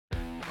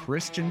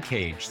Christian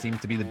Cage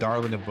seems to be the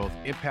darling of both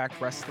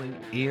Impact Wrestling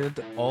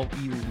and All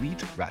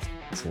Elite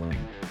Wrestling.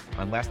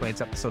 On last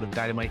night's episode of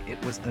Dynamite,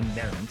 it was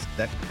announced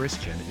that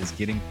Christian is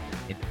getting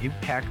an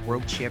Impact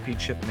World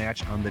Championship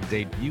match on the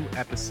debut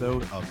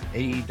episode of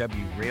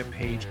AEW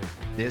Rampage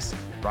this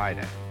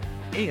Friday.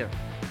 And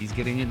he's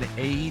getting an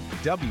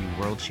AEW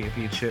World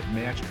Championship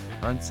match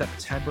on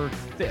September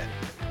 5th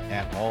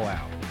at All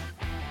Out.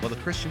 Well, the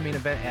Christian main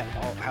event at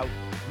All Out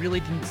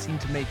really didn't seem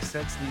to make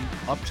sense leading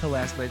up to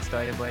last night's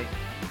Dynamite.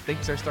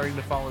 Things are starting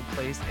to fall in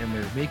place, and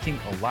they're making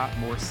a lot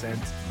more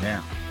sense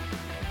now.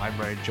 I'm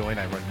Ryan Joyne.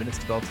 I run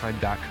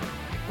MinutesToBellTime.com,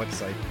 a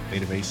website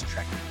database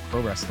tracking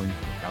pro wrestling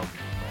around the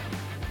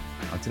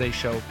world. On today's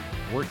show,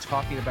 we're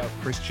talking about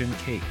Christian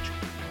Cage.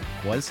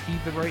 Was he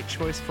the right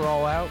choice for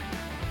All Out?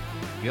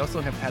 We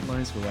also have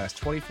headlines for the last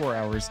 24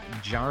 hours.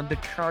 John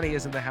DeCarty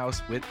is in the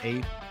house with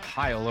a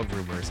pile of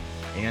rumors,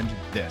 and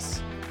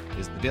this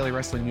is the Daily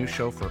Wrestling News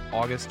Show for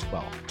August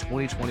 12th,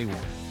 2021,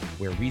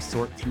 where we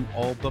sort through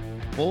all the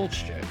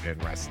bullshit in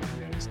wrestling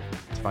news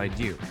to find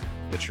you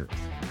the truth.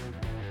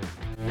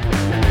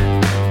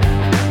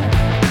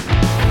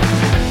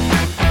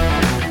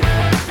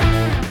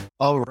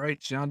 All right,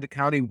 John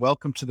DeCarty,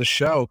 welcome to the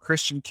show.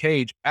 Christian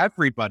Cage,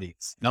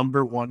 everybody's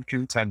number one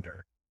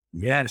contender.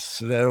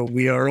 Yes,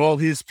 we are all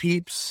his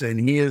peeps, and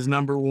he is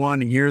number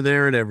one here,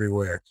 there, and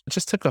everywhere. I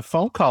just took a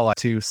phone call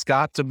to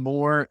Scott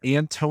D'Amore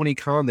and Tony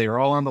Khan. They were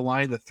all on the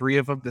line, the three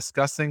of them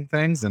discussing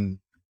things, and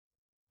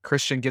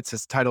Christian gets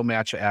his title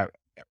match at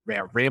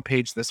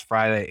Rampage this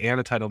Friday and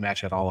a title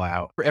match at All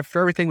Out.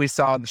 After everything we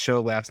saw on the show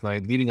last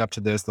night, leading up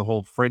to this, the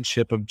whole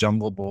friendship of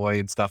Jungle Boy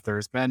and stuff,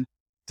 there's been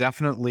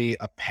definitely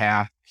a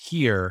path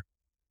here.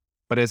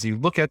 But as you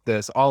look at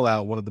this, All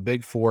Out, one of the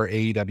big four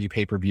AEW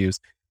pay-per-views,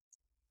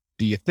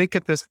 do you think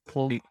at this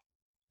point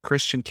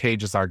Christian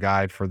Cage is our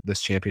guy for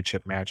this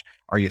championship match?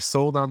 Are you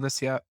sold on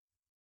this yet?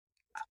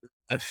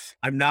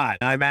 I'm not.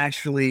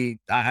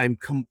 I'm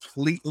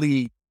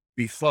completely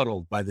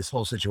befuddled by this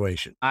whole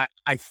situation. I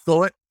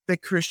thought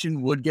that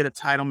Christian would get a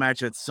title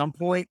match at some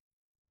point.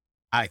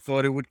 I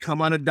thought it would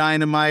come on a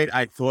Dynamite.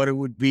 I thought it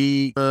would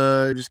be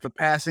just a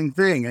passing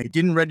thing. It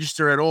didn't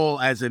register at all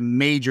as a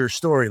major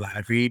storyline.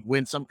 If he'd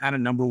win some kind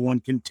of number one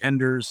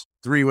contenders,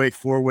 3-way,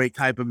 4-way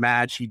type of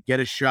match, he'd get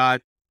a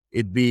shot.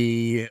 It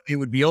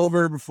would be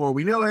over before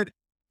we knew it.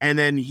 And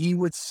then he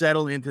would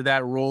settle into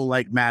that role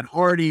like Matt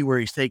Hardy, where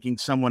he's taking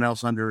someone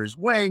else under his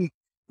wing,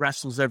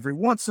 wrestles every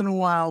once in a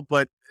while,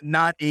 but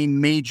not a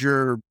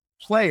major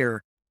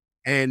player.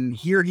 And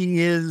here he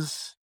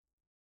is,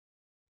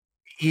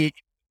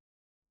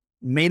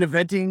 main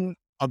eventing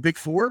a big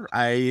four.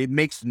 It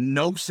makes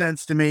no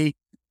sense to me.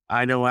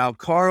 I know Al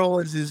Carl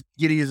is as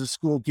giddy as a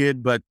school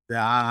kid, but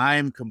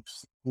I'm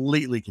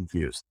completely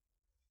confused.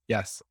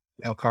 Yes.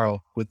 Al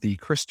Carl with the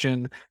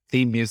Christian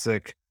theme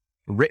music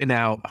written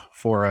out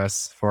for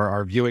us for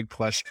our viewing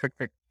pleasure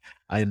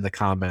in the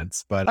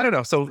comments. But I don't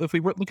know. So if we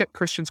look at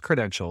Christian's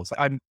credentials,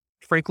 I'm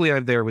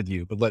there with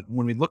you. But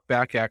when we look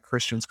back at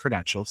Christian's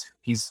credentials,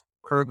 he's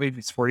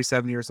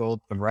 47 years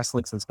old, been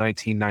wrestling since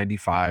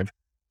 1995.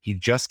 He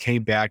just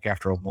came back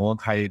after a long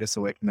hiatus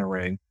away from the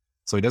ring.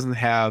 So he doesn't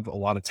have a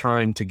lot of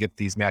time to get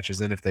these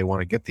matches in if they want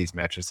to get these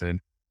matches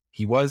in.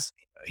 He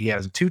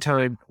has a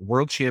two-time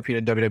world champion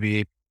in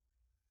WWE,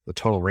 the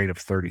total reign of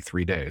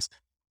 33 days.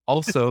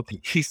 Also, the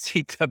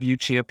ECW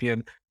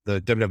champion,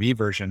 the WWE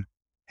version,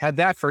 had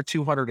that for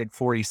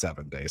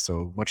 247 days,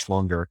 so much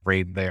longer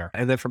reign there.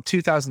 And then from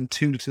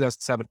 2002 to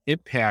 2007,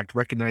 Impact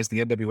recognized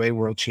the NWA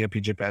World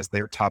Championship as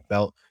their top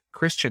belt.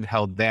 Christian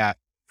held that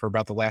for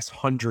about the last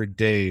 100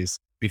 days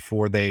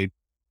before they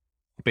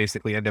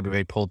basically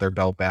NWA pulled their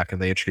belt back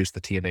and they introduced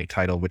the TNA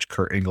title, which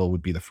Kurt Angle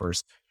would be the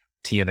first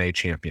TNA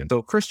champion.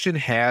 So Christian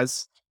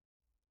has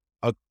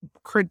a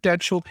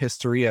credentialed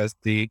history as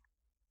the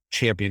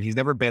champion. He's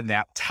never been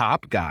that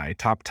top guy,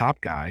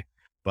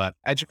 but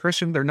Edge and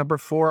Christian, they're number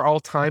 4 all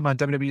time on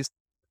WWE's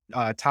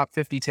top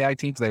 50 tag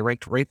teams. They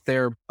ranked right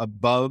there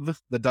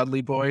above the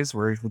Dudley Boys,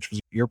 which was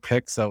your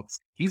pick. So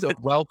he's a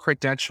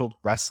well-credentialed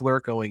wrestler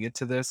going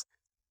into this.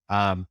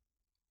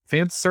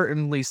 Fans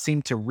certainly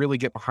seem to really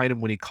get behind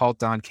him when he called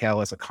Don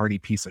Callis a carny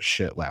piece of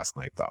shit last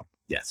night, though.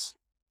 Yes.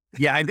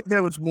 Yeah, I think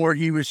that was more,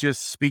 he was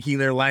just speaking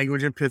their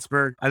language in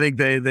Pittsburgh. I think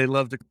they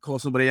love to call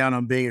somebody out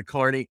on being a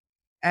carny.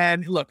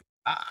 And look,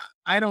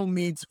 I don't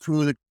mean to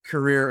prove the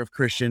career of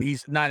Christian.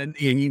 He's not,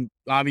 he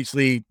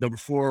obviously number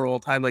 4 all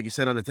time, like you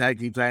said, on the tag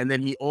team side. And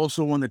then he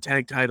also won the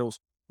tag titles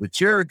with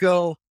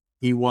Jericho.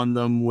 He won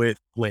them with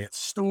Lance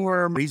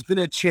Storm. He's been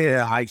a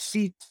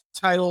IC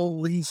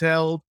title he's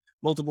held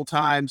multiple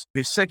times.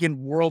 His second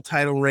world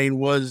title reign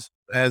was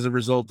as a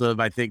result of,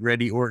 I think,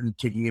 Randy Orton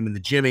kicking him in the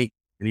jimmy.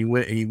 And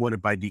he won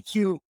it by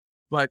DQ.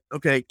 But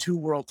okay, 2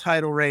 world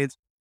title reigns.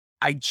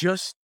 I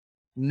just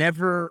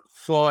never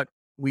thought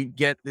we'd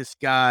get this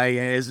guy,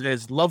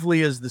 as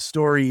lovely as the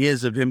story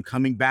is of him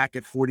coming back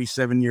at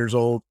 47 years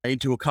old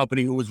into a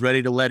company who was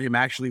ready to let him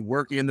actually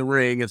work in the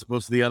ring, as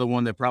opposed to the other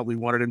one that probably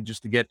wanted him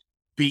just to get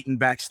beaten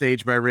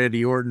backstage by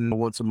Randy Orton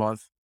once a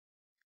month.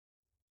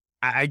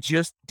 I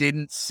just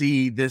didn't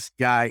see this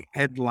guy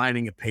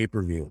headlining a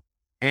pay-per-view.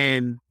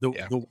 And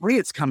Yeah. the way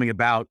it's coming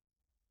about,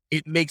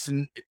 it makes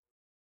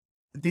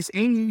this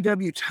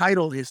AEW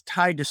title is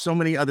tied to so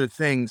many other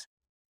things.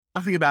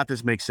 Nothing about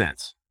this makes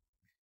sense.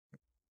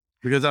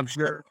 Because I'm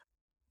sure.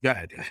 Go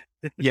ahead.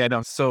 Yeah,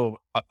 no. So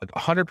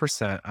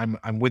 100%,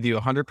 I'm with you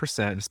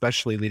 100%,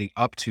 especially leading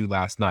up to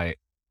last night,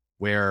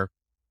 where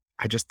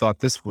I just thought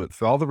this would,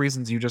 for all the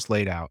reasons you just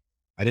laid out,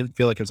 I didn't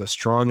feel like it was a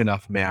strong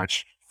enough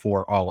match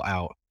for All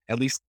Out, at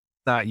least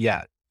not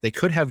yet. They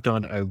could have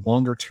done a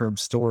longer term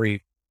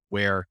story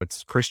where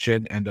it's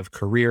Christian, end of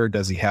career.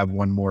 Does he have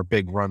one more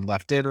big run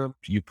left in him?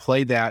 You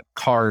play that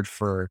card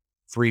for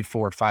 3,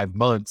 4, 5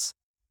 months.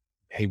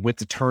 He went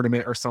to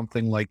tournament or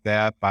something like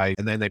that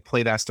and then they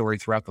play that story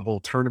throughout the whole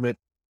tournament.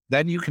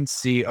 Then you can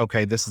see,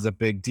 okay, this is a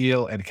big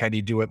deal. And can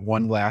he do it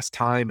one last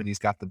time? And he's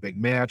got the big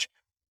match.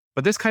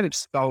 But this kind of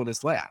just fell in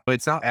his lap. But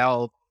it's not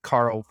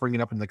Carl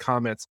bringing up in the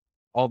comments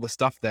all the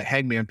stuff that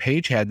Hangman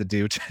Page had to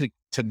do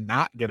to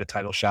not get a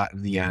title shot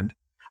in the end.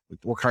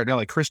 Or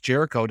like Chris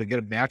Jericho to get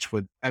a match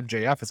with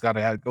MJF has got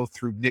to go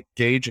through Nick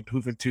Gage and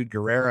Juventud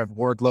Guerrera and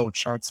Wardlow and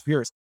Shawn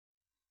Spears.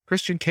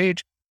 Christian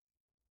Cage,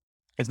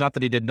 it's not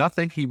that he did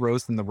nothing. He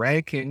rose in the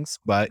rankings,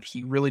 but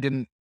he really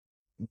didn't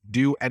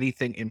do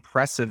anything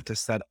impressive to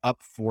set up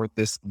for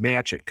this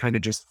match. It kind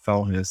of just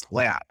fell in his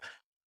lap.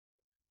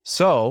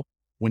 So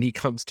when he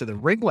comes to the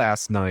ring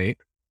last night,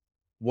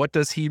 what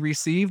does he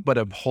receive but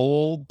a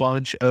whole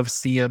bunch of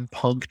CM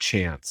Punk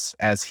chants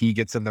as he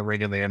gets in the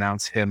ring and they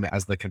announce him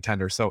as the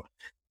contender. So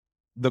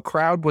the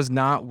crowd was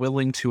not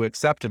willing to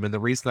accept him. And the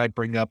reason I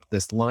bring up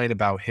this line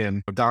about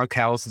him, Don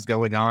Callis is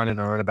going on and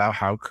on about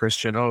how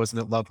Christian, oh, isn't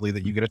it lovely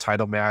that you get a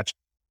title match?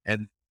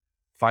 And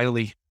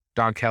finally,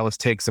 Don Callis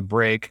takes a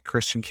break.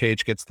 Christian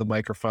Cage gets the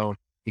microphone.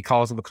 He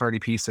calls him a carny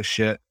piece of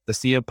shit. The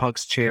CM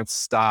Punk's chants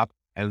stop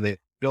and the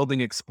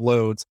building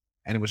explodes.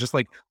 And it was just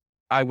like,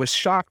 I was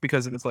shocked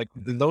because it was like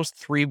in those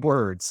 3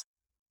 words,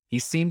 he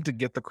seemed to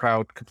get the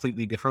crowd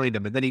completely behind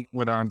him. And then he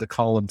went on to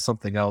call him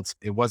something else.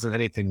 It wasn't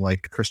anything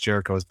like Chris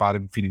Jericho's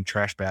bottom feeding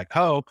trash bag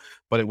ho,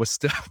 but it was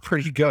still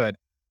pretty good.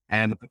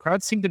 And the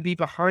crowd seemed to be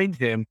behind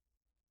him.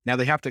 Now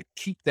they have to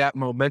keep that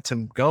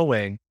momentum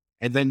going.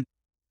 And then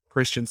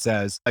Christian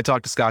says, I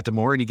talked to Scott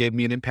D'Amore and he gave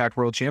me an Impact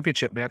World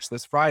Championship match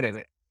this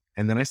Friday.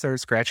 And then I started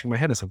scratching my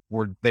head. I said,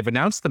 they've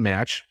announced the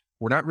match.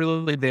 We're not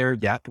really there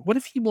yet. But what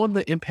if he won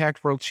the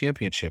Impact World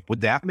Championship?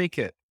 Would that make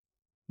it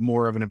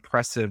more of an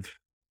impressive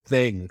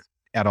thing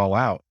at All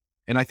Out?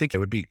 And I think it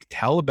would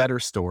tell a better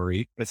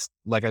story. It's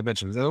like I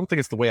mentioned, I don't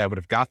think it's the way I would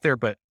have got there,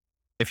 but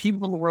if he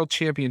won the World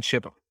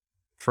Championship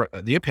for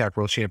the Impact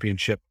World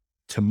Championship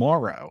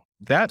tomorrow,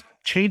 that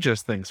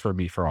changes things for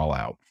me for All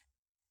Out.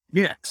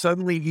 Yeah.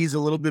 Suddenly he's a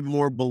little bit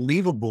more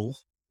believable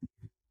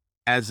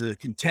as a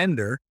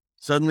contender.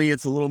 Suddenly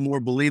it's a little more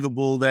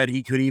believable that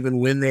he could even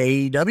win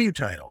the AEW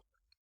title.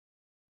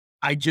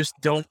 I just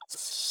don't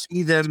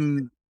see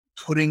them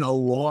putting a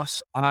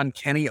loss on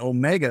Kenny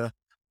Omega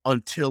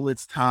until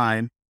it's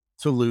time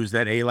to lose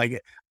that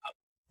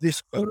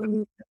this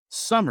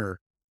summer.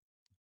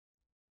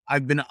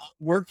 I've been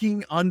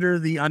working under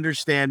the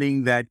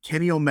understanding that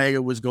Kenny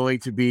Omega was going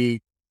to be,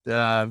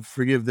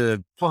 forgive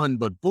the pun,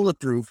 but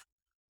bulletproof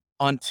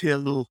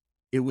until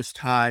it was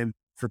time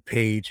for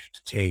Page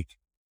to take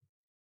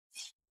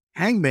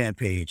Hangman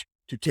Page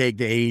to take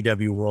the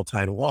AEW World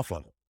title off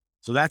of him.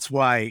 So that's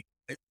why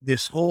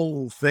this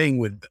whole thing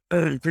with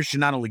Christian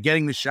not only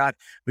getting the shot,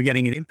 but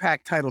getting an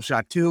Impact title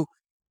shot too,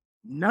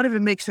 none of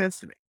it makes sense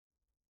to me.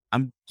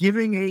 I'm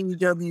giving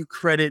AEW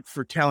credit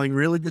for telling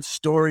really good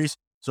stories.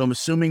 So I'm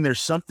assuming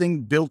there's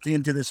something built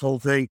into this whole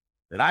thing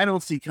that I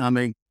don't see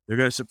coming. They're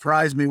going to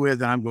surprise me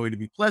with, and I'm going to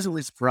be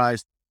pleasantly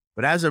surprised.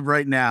 But as of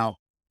right now,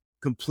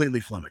 completely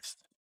flummoxed.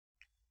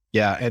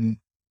 Yeah. And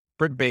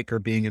Britt Baker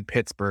being in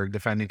Pittsburgh,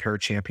 defending her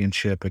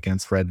championship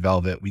against Red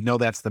Velvet, we know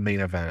that's the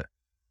main event.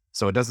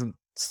 So it doesn't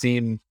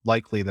seem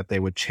likely that they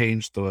would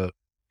change the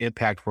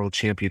Impact World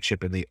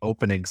Championship in the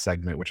opening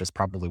segment, which is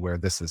probably where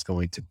this is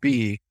going to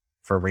be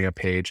for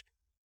Rampage.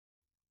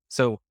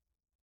 So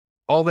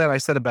all that I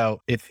said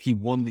about if he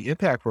won the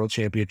Impact World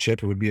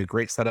Championship, it would be a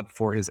great setup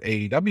for his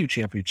AEW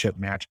Championship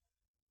match.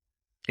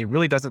 It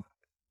really doesn't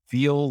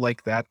feel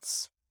like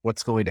that's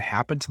what's going to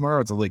happen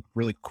tomorrow. It's a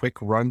really quick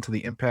run to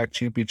the Impact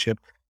Championship.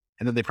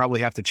 And then they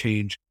probably have to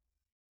change.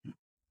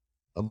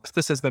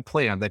 This has been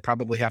planned. They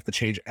probably have to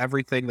change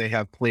everything they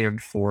have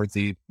planned for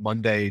the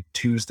Monday,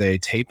 Tuesday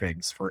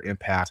tapings for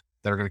Impact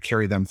that are going to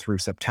carry them through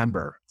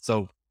September.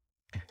 So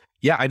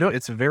yeah, I know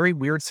it's a very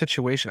weird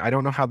situation. I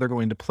don't know how they're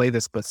going to play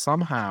this, but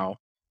somehow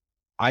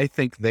I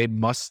think they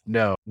must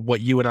know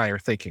what you and I are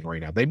thinking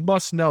right now. They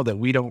must know that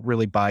we don't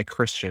really buy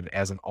Christian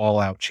as an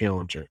all-out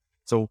challenger.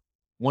 So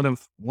one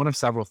of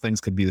several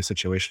things could be the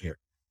situation here.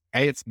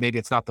 Maybe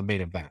it's not the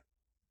main event.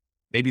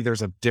 Maybe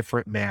there's a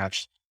different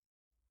match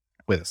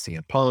with a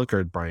CM Punk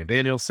or Bryan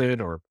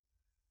Danielson or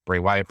Bray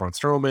Wyatt, Braun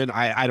Strowman.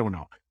 I don't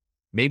know.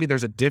 Maybe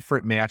there's a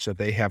different match that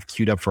they have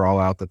queued up for All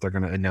Out that they're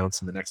going to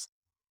announce in the next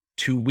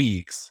 2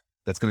 weeks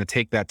that's going to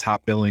take that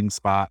top billing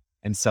spot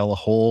and sell a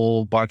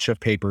whole bunch of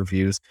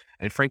pay-per-views.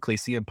 And frankly,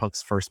 CM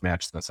Punk's first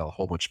match is going to sell a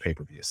whole bunch of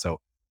pay-per-views. So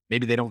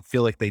maybe they don't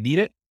feel like they need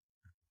it,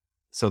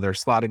 so they're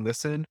slotting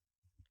this in.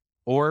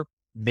 Or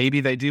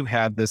maybe they do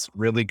have this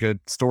really good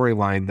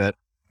storyline that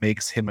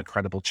makes him a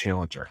credible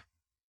challenger.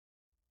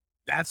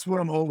 That's what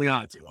I'm holding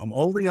on to. I'm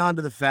holding on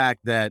to the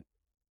fact that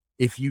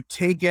if you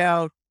take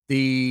out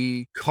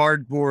the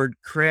cardboard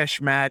crash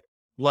mat,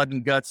 blood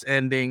and guts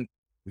ending,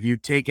 if you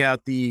take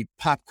out the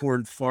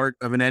popcorn fart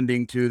of an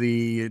ending to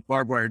the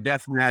barbed wire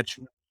death match,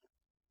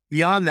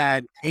 beyond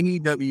that,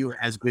 AEW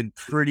has been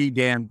pretty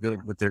damn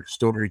good with their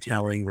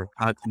storytelling or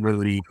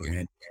continuity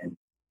and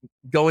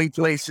going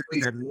places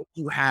that make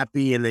you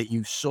happy and that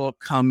you saw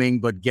coming,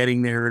 but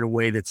getting there in a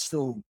way that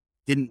still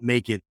didn't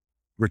make it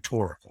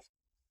rhetorical.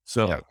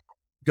 So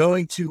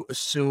going to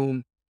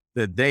assume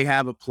that they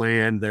have a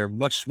plan. They're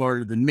much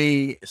smarter than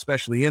me,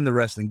 especially in the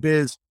wrestling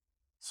biz.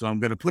 So I'm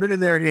going to put it in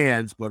their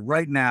hands. But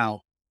right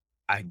now,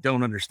 I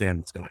don't understand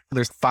what's going on.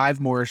 There's 5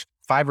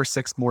 or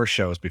 6 more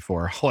shows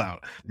before All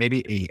Out,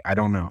 maybe 8. I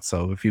don't know.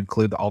 So if you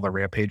include all the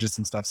rampages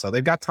and stuff, so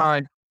they've got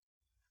time.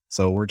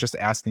 So we're just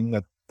asking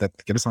that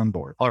get us on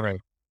board. All right.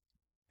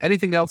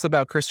 Anything else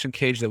about Christian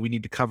Cage that we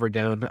need to cover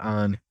down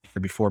on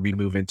before we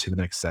move into the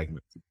next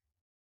segment?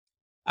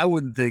 I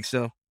wouldn't think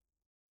so.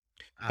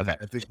 Okay.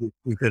 I think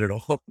we hit it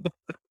all.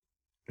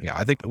 Yeah,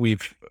 I think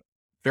we've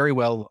very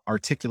well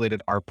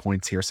articulated our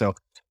points here. So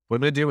what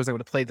I'm going to do is I'm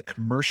going to play the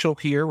commercial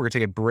here. We're going to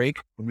take a break.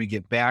 When we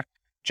get back,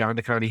 John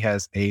DeConnie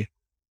has a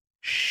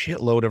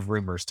shitload of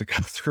rumors to go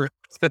through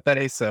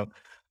today. So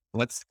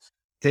let's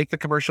take the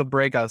commercial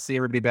break. I'll see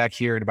everybody back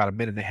here in about a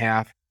minute and a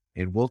half,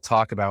 and we'll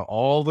talk about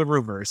all the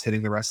rumors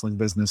hitting the wrestling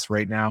business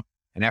right now.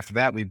 And after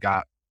that, we've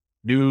got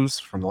news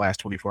from the last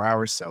 24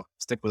 hours. So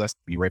stick with us.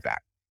 Be right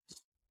back.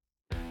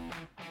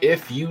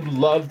 If you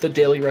love the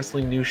Daily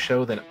Wrestling News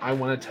Show, then I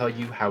want to tell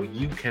you how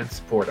you can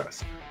support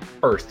us.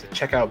 First,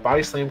 check out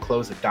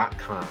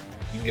bodyslamclothes.com.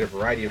 You can get a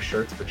variety of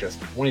shirts for just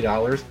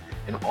 $20,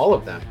 and all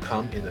of them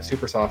come in the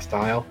super soft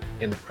style,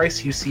 and the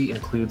price you see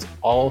includes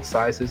all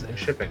sizes and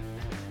shipping.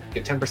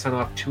 Get 10%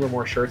 off 2 or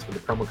more shirts with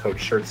the promo code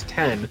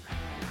SHIRTS10.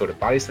 Go to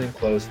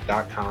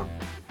bodyslamclothes.com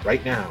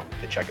right now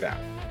to check it out.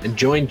 And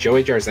join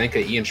Joey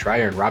Jarzenka, Ian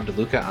Schreier, and Rob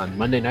DeLuca on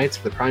Monday nights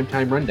for the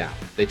Primetime Rundown.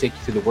 They take you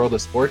through the world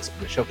of sports, and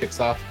the show kicks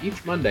off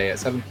each Monday at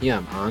 7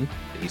 p.m. on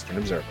the Eastern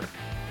Observer.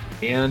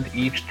 And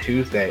each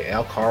Tuesday,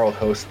 Al Carl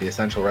hosts the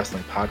Essential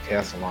Wrestling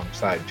Podcast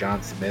alongside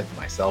John Smith,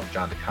 myself,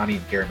 John DeConnie,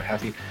 and Gary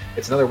Mahaffey.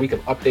 It's another week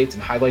of updates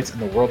and highlights in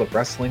the world of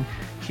wrestling.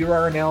 Hear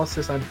our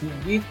analysis on who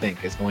we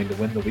think is going to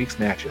win the week's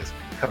matches.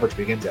 Coverage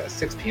begins at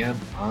 6 p.m.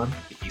 on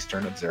the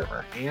Eastern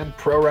Observer. And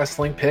Pro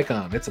Wrestling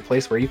Pick'em. It's a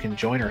place where you can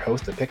join or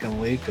host a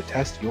Pick'em League to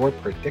test your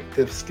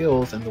predictive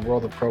skills in the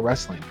world of pro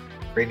wrestling.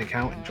 Create an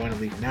account and join a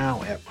league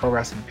now at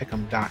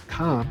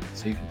ProWrestlingPick'em.com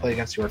so you can play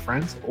against your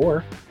friends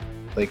or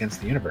play against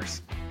the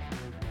universe.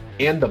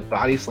 And the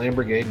Body Slam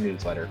Brigade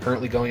newsletter,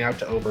 currently going out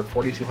to over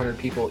 4,200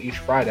 people each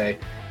Friday.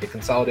 It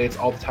consolidates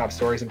all the top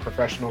stories in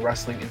professional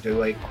wrestling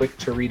into a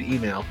quick-to-read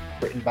email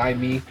written by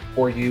me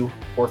for you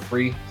for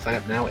free. Sign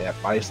up now at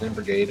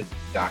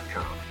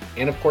bodyslambrigade.com.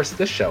 And of course,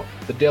 this show,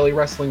 the Daily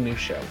Wrestling News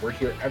Show. We're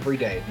here every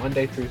day,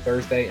 Monday through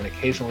Thursday, and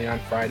occasionally on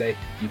Friday.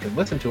 You can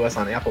listen to us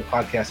on Apple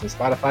Podcasts and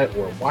Spotify,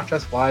 or watch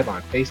us live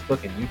on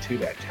Facebook and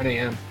YouTube at 10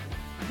 a.m.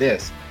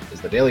 This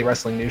is the Daily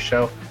Wrestling News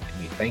Show,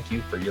 and we thank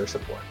you for your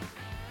support.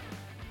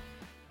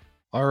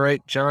 All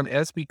right, John,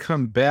 as we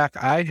come back,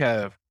 I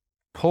have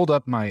pulled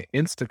up my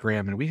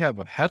Instagram and we have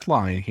a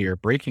headline here,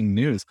 breaking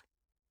news.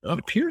 It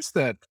appears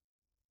that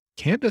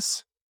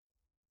Candice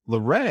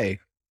LeRae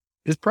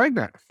is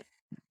pregnant.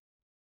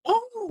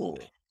 Oh,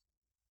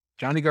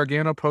 Johnny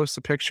Gargano posts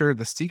a picture.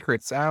 The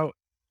secret's out.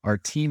 Our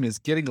team is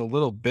getting a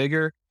little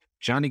bigger.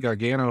 Johnny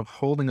Gargano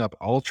holding up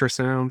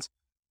ultrasounds.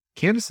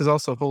 Candice is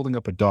also holding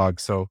up a dog.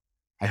 So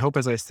I hope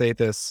as I say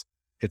this,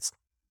 it's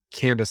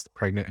Candice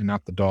pregnant and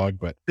not the dog,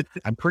 but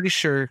I'm pretty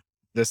sure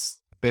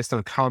this, based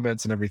on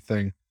comments and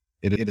everything,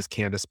 it is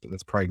Candice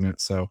that's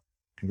pregnant. So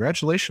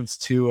congratulations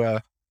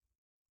to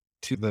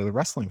the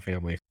wrestling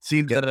family.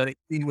 Seems that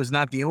he was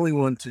not the only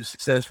one to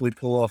successfully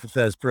pull off a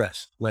Fez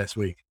press last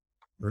week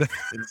in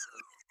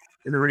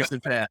the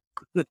recent past.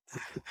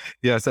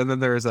 Yes, and then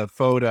there's a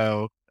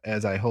photo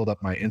as I hold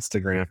up my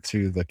Instagram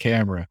to the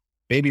camera.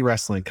 Baby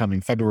wrestling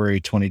coming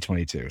February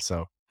 2022.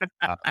 So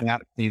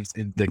that seems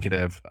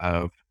indicative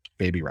of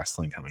baby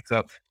wrestling coming.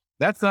 So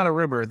that's not a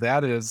rumor.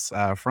 That is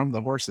from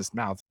the horse's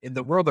mouth. In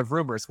the world of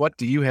rumors, what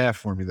do you have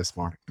for me this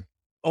morning?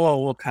 Oh,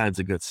 all kinds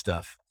of good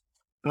stuff.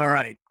 All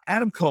right.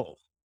 Adam Cole.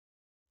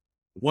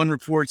 One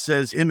report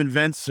says him and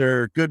Vince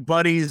are good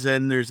buddies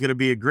and there's going to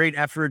be a great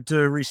effort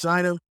to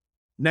re-sign him.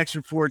 Next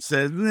report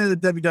says the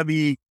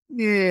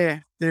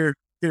WWE, they're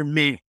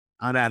meh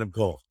on Adam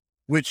Cole,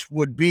 which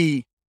would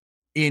be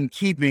in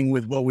keeping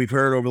with what we've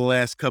heard over the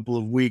last couple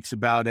of weeks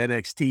about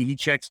NXT. He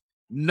checks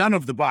none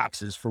of the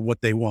boxes for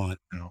what they want,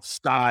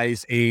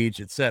 size, age,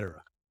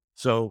 etc.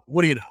 So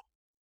what do you know?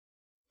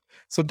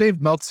 So Dave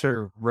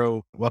Meltzer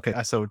wrote,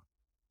 so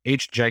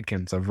H.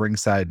 Jenkins of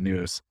Ringside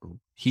News,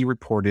 he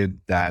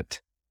reported that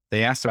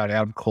They asked about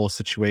Adam Cole's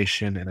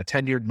situation, and a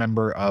tenured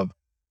member of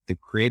the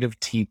creative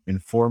team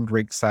informed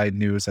Ringside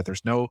News that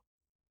there's no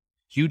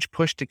huge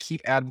push to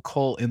keep Adam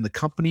Cole in the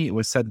company. It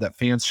was said that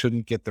fans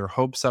shouldn't get their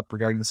hopes up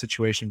regarding the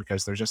situation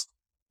because there's just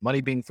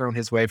money being thrown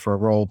his way for a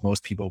role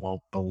most people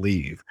won't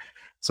believe.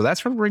 So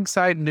that's from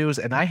Ringside News,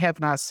 and I have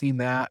not seen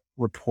that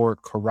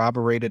report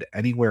corroborated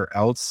anywhere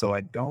else, so I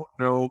don't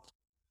know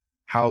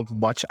how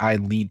much I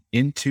lean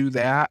into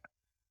that.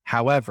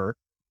 However,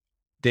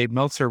 Dave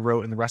Meltzer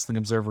wrote in the Wrestling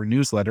Observer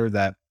newsletter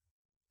that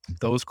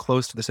those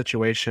close to the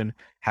situation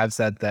have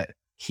said that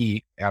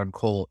he, Adam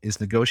Cole, is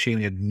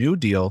negotiating a new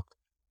deal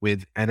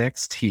with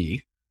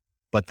NXT,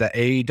 but the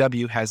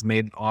AEW has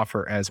made an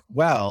offer as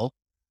well,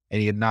 and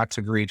he had not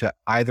agreed to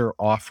either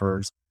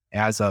offers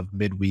as of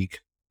midweek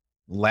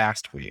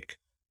last week.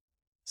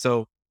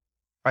 So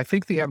I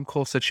think the Adam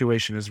Cole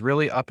situation is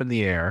really up in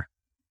the air.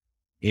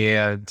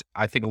 And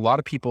I think a lot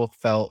of people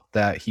felt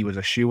that he was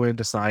a shoo-in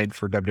to sign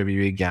for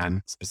WWE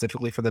again,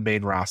 specifically for the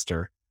main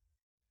roster.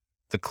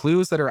 The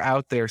clues that are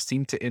out there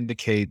seem to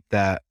indicate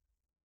that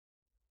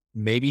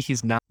maybe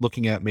he's not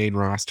looking at main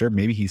roster.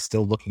 Maybe he's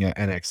still looking at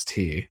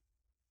NXT,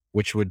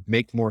 which would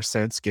make more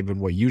sense given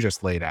what you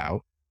just laid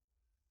out.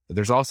 But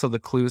there's also the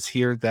clues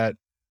here that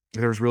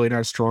there's really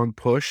not a strong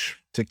push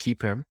to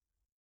keep him.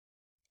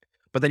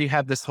 But then you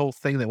have this whole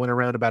thing that went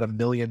around about $1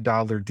 million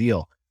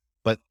deal.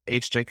 But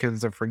H.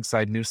 Jenkins of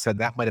Ringside News said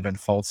that might have been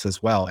false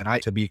as well.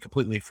 And to be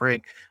completely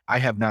frank, I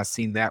have not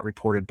seen that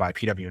reported by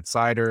PW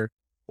Insider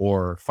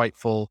or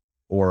Fightful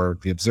or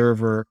The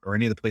Observer or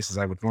any of the places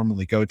I would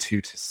normally go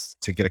to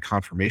get a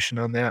confirmation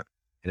on that.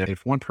 And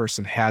if one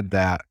person had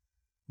that,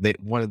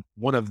 one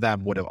of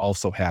them would have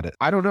also had it.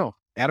 I don't know.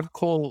 Adam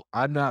Cole,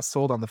 I'm not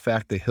sold on the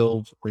fact that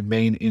he'll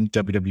remain in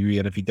WWE.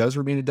 And if he does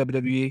remain in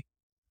WWE,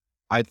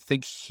 I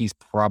think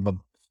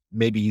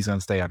maybe he's going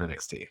to stay on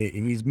NXT.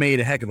 He's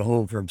made a heck of a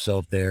home for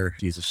himself there.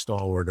 He's a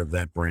stalwart of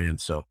that brand.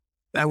 So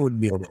that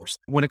wouldn't be the worst.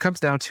 When it comes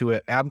down to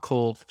it, Adam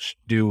Cole should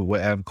do what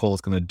Adam Cole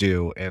is going to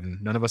do,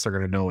 and none of us are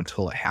going to know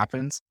until it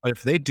happens. But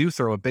if they do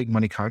throw a big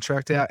money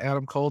contract at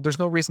Adam Cole, there's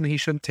no reason he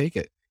shouldn't take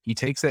it. He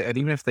takes it, and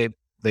even if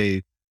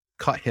they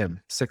cut him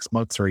 6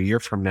 months or a year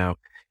from now,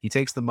 he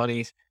takes the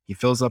money, he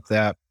fills up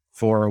that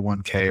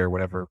 401k or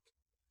whatever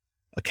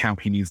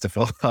account he needs to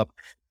fill up,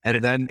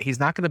 and then he's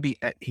not going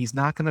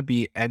to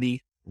be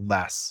any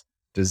less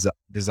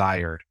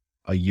desired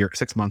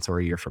 6 months or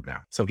a year from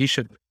now. So he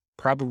should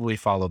probably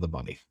follow the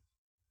money.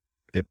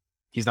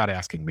 He's not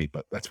asking me,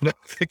 but that's what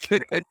I'm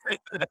thinking.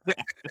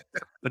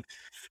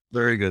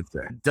 Very good,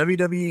 sir.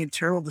 WWE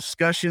internal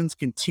discussions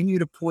continue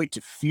to point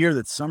to fear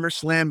that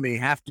SummerSlam may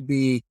have to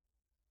be,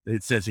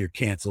 it says here,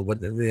 canceled, but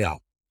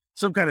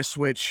some kind of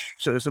switch,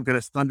 so some kind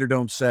of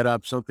Thunderdome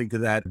setup, something to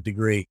that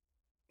degree.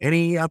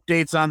 Any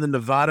updates on the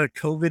Nevada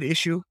COVID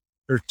issue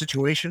or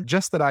situation?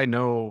 Just that I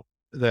know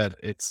that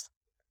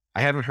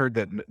I haven't heard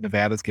that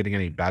Nevada's getting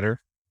any better,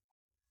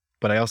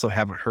 but I also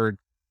haven't heard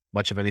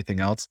much of anything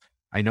else.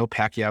 I know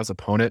Pacquiao's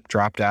opponent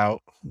dropped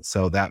out,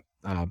 so that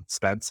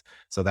Spence,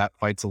 so that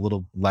fight's a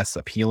little less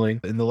appealing.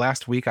 In the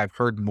last week, I've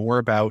heard more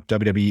about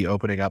WWE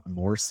opening up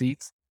more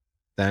seats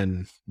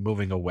than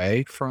moving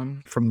away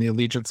from the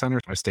Allegiant Center,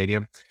 our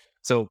stadium.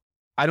 So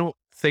I don't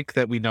think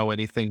that we know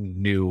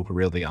anything new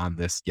really on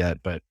this yet,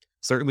 but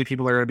certainly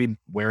people are going to be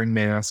wearing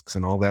masks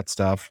and all that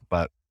stuff,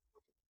 but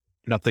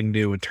nothing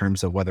new in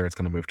terms of whether it's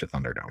going to move to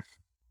Thunderdome.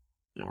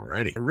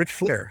 Alrighty. Ric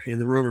Flair in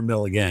the rumor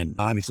mill again.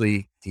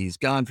 Obviously, he's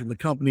gone from the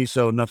company,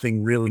 so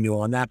nothing really new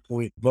on that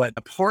point. But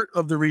a part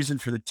of the reason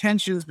for the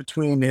tensions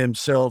between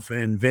himself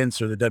and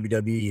Vince or the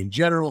WWE in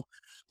general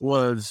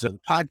was a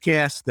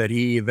podcast that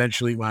he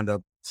eventually wound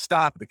up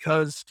stop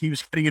because he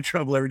was getting in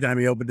trouble every time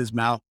he opened his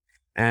mouth.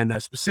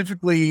 And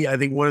specifically, I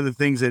think one of the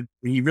things that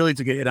he really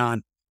took a hit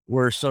on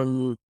were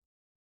some,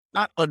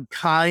 not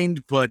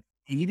unkind, but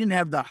he didn't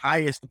have the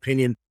highest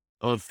opinion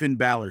of Finn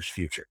Balor's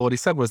future. What he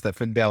said was that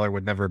Finn Balor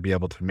would never be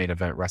able to main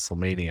event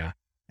WrestleMania.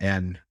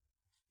 And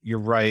you're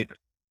right.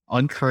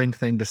 Unkind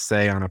thing to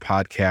say on a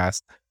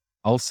podcast.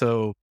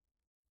 Also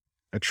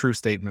a true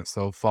statement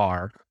so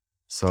far.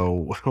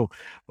 So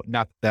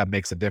not that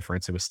makes a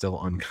difference. It was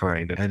still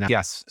unkind. And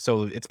yes,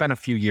 so it's been a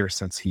few years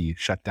since he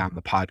shut down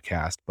the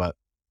podcast, but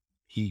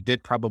he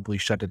did probably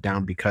shut it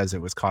down because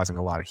it was causing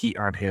a lot of heat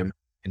on him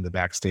in the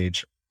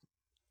backstage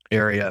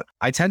area.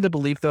 I tend to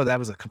believe, though, that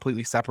was a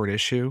completely separate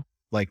issue.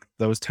 Like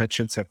those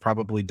tensions have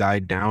probably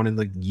died down in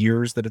the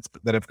years that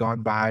have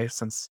gone by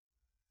since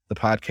the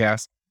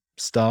podcast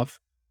stuff.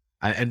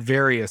 And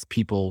various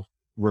people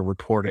were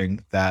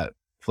reporting that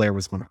Flair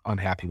was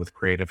unhappy with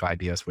creative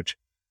ideas, which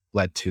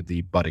led to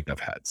the butting of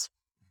heads.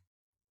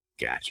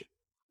 Gotcha.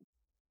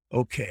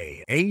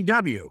 Okay.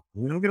 AEW.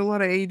 We don't get a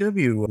lot of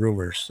AEW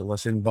rumors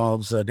unless it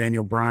involves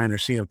Daniel Bryan or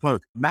CM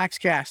Punk. Max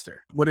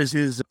Caster. What is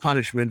his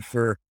punishment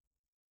for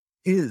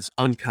his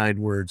unkind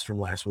words from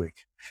last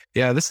week?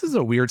 Yeah, this is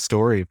a weird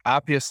story.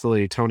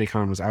 Obviously, Tony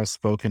Khan was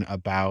outspoken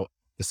about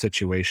the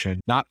situation,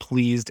 not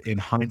pleased in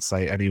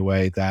hindsight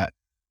anyway that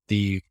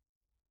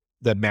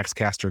Max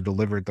Caster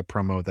delivered the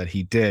promo that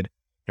he did.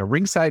 Now,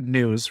 Ringside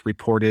News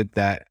reported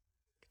that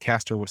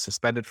Caster was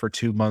suspended for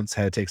 2 months,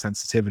 had to take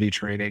sensitivity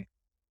training.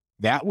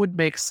 That would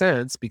make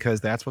sense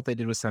because that's what they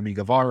did with Sammy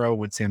Guevara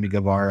when Sammy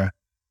Guevara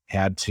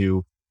had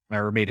to,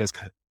 or made his,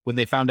 when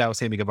they found out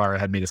Sammy Guevara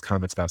had made his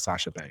comments about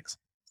Sasha Banks.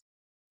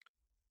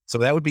 So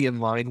that would be in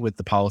line with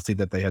the policy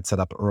that they had set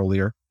up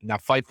earlier. Now,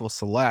 Fightful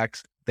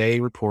Select, they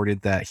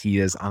reported that he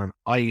is on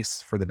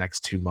ice for the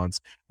next 2 months,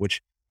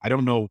 which I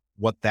don't know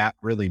what that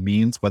really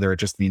means, whether it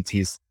just means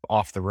he's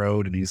off the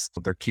road and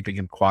they're keeping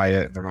him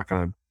quiet and they're not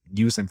going to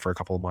use him for a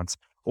couple of months,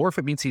 or if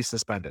it means he's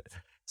suspended.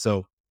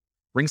 So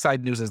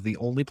Ringside News is the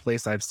only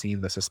place I've seen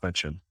the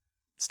suspension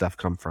stuff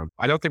come from.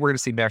 I don't think we're going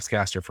to see Max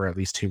Caster for at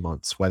least 2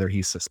 months, whether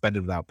he's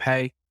suspended without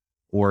pay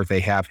or if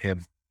they have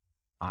him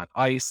on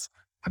ice.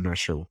 I'm not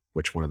sure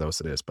which one of those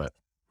it is, but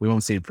we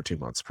won't see him for 2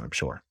 months, I'm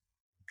sure.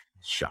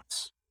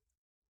 Shucks.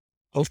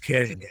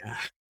 Okay.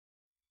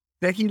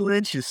 Becky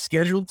Lynch is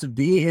scheduled to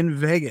be in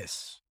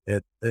Vegas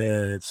at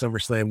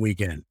SummerSlam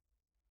weekend.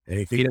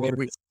 Anything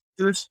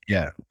more?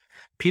 Yeah.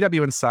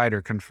 PW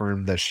Insider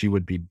confirmed that she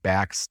would be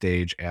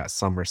backstage at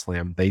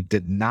SummerSlam. They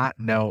did not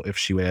know if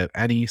she would have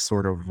any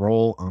sort of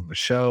role on the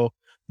show.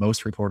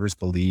 Most reporters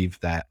believe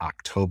that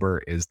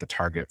October is the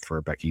target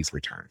for Becky's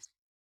return.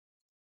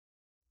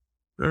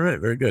 All right,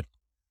 very good.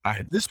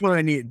 This one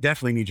I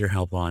definitely need your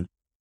help on.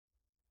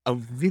 A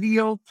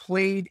video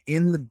played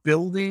in the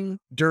building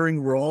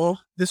during Raw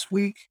this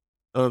week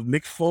of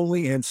Mick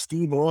Foley and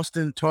Steve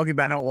Austin talking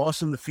about how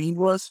awesome the Fiend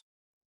was.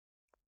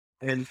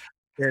 And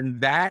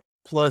that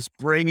plus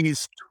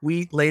Brady's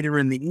tweet later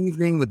in the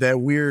evening with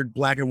that weird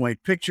black and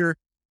white picture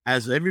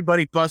has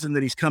everybody buzzing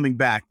that he's coming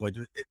back. But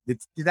did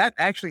that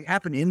actually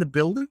happen in the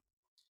building?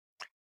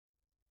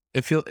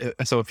 It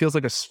feels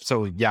like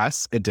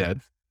yes, it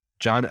did.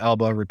 John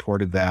Elba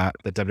reported that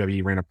the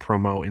WWE ran a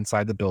promo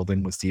inside the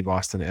building with Steve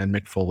Austin and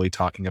Mick Foley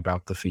talking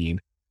about the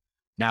Fiend.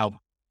 Now,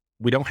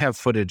 we don't have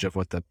footage of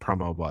what the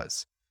promo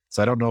was,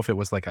 so I don't know if it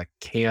was like a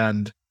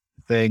canned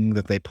thing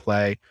that they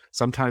play.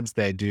 Sometimes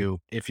they do.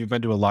 If you've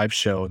been to a live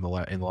show in the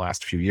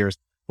last few years,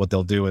 what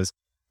they'll do is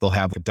they'll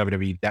have a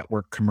WWE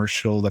Network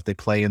commercial that they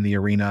play in the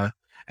arena,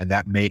 and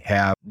that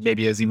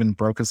maybe as even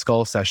Broken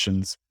Skull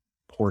Sessions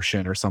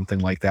portion or something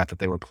like that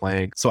they were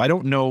playing. So I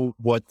don't know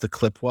what the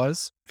clip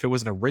was. If it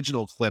was an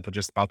original clip of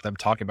just about them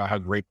talking about how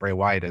great Bray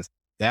Wyatt is,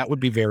 that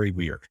would be very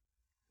weird.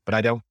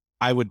 But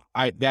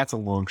that's a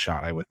long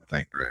shot, I would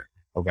think. Right.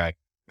 Okay.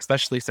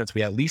 Especially since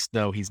we at least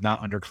know he's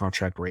not under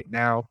contract right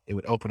now. It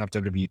would open up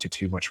WWE to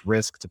too much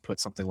risk to put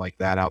something like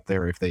that out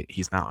there if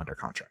he's not under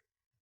contract.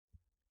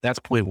 That's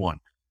point one.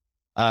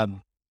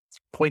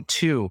 Point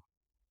two,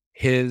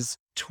 his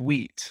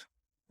tweet.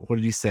 What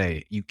did he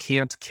say? You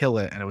can't kill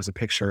it. And it was a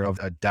picture of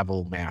a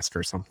devil mask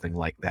or something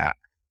like that.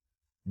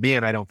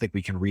 Man, I don't think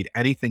we can read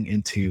anything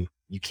into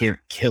you can't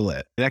kill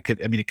it. It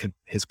could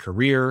his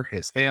career,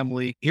 his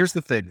family. Here's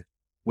the thing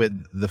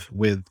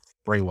with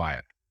Bray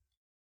Wyatt.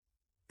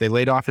 They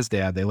laid off his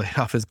dad. They laid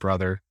off his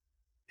brother.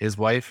 His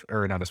wife,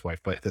 or not his wife,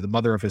 but the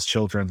mother of his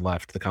children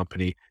left the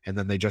company. And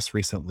then they just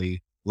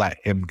recently let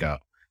him go.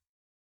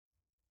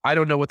 I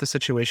don't know what the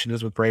situation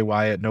is with Bray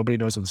Wyatt. Nobody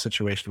knows what the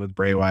situation with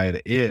Bray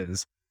Wyatt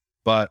is.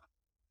 But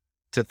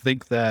to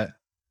think that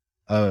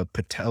a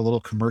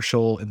little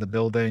commercial in the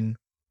building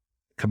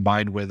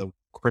combined with a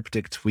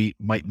cryptic tweet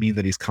might mean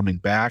that he's coming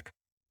back,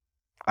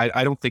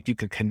 I don't think you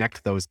can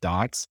connect those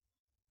dots.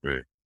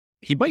 Right.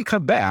 He might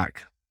come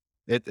back.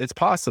 It's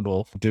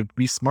possible to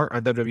be smart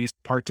on WWE's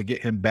part to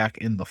get him back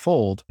in the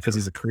fold because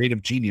he's a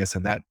creative genius,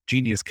 and that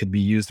genius could be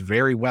used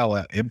very well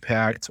at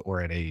Impact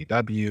or at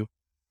AEW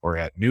or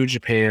at New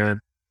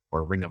Japan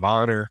or Ring of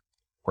Honor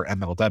or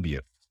MLW.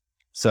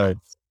 So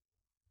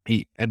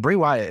and Bray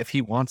Wyatt, if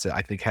he wants it,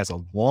 I think has a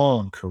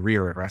long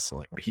career in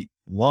wrestling.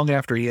 Long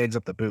after he hangs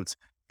up the boots,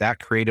 that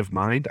creative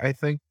mind, I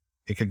think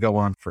it could go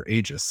on for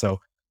ages. So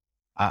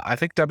I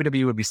think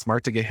WWE would be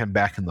smart to get him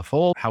back in the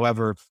fold.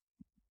 However,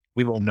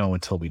 we won't know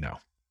until we know.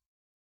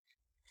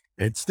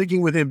 And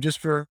sticking with him just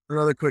for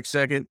another quick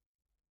second,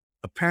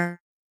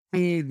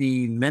 apparently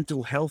the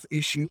mental health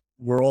issue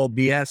were all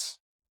BS.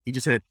 He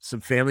just had some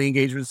family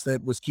engagements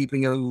that was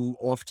keeping him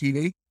off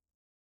TV.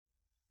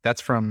 That's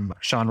from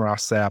Sean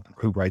Ross Sapp,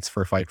 who writes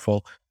for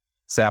Fightful.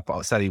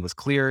 Sapp said he was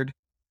cleared.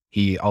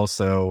 He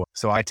also,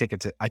 so I take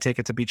it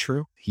to be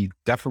true. He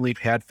definitely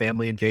had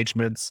family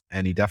engagements,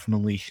 and he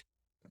definitely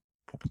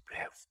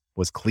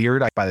was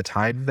cleared by the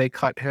time they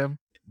cut him.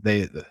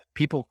 The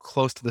people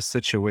close to the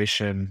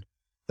situation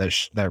that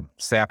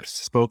Sapp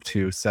spoke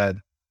to said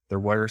there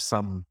were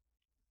some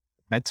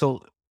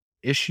mental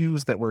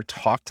issues that were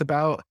talked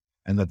about,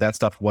 and that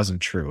stuff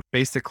wasn't true.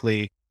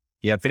 Basically,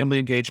 he had family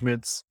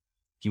engagements.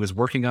 He was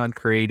working on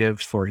creative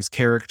for his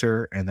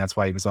character, and that's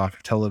why he was off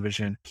of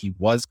television. He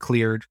was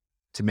cleared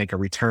to make a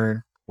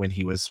return when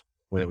it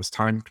was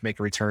time to make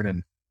a return,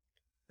 and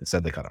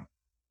instead they cut him.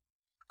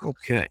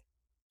 Okay.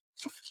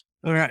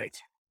 All right.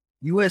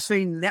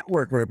 USA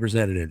Network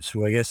representatives,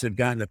 who I guess have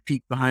gotten a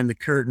peek behind the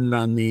curtain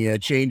on the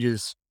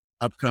changes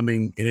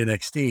upcoming in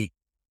NXT,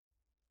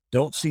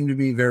 don't seem to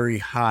be very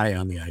high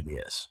on the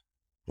ideas.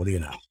 What do you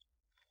know?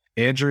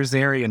 Andrew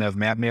Zarian of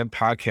Madman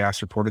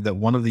Podcast reported that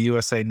one of the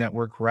USA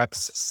Network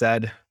reps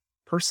said,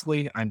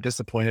 "Personally, I'm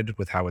disappointed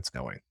with how it's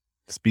going."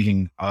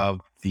 Speaking of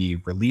the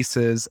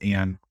releases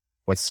and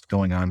what's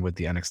going on with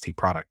the NXT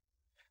product.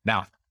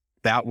 Now,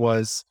 that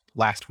was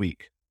last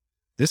week.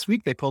 This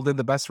week, they pulled in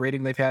the best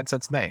rating they've had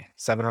since May,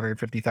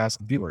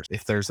 750,000 viewers.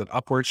 If there's an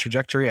upward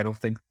trajectory, I don't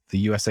think the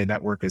USA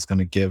Network is going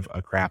to give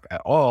a crap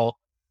at all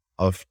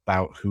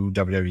about who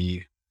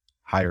WWE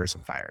hires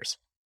and fires.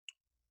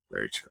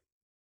 Very true.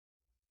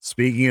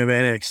 Speaking of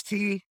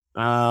NXT,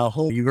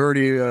 you've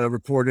already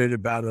reported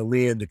about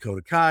Aaliyah and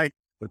Dakota Kai,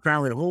 but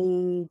apparently a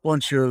whole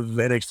bunch of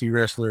NXT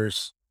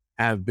wrestlers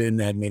have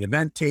been at main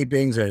event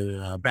tapings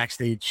and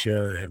backstage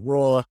at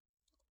Raw.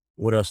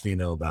 What else do you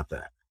know about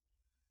that?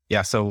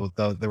 Yeah, so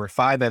there were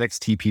 5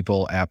 NXT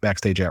people at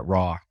backstage at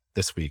Raw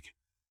this week.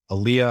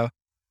 Aaliyah,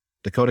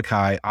 Dakota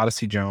Kai,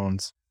 Odyssey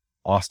Jones,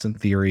 Austin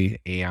Theory,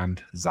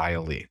 and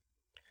Xia Li.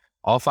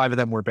 All 5 of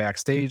them were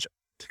backstage.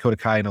 Dakota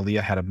Kai and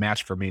Aaliyah had a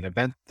match for main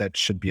event that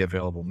should be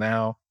available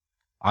now.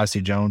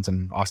 Odyssey Jones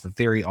and Austin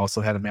Theory also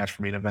had a match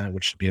for main event,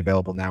 which should be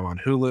available now on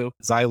Hulu.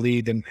 Xia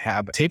Li didn't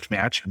have a taped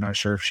match. I'm not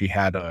sure if she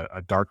had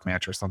a dark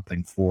match or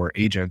something for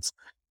agents.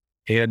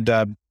 And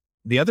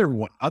the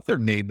other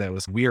name that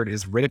was weird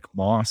is Riddick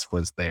Moss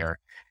was there.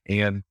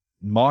 And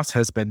Moss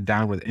has been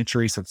down with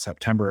injury since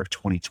September of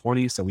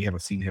 2020, so we haven't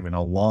seen him in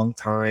a long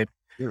time.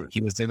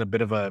 He was in a bit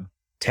of a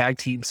tag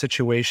team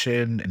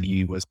situation, and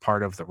he was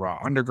part of the Raw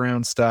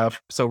Underground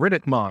stuff. So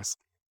Riddick Moss,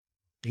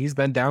 he's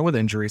been down with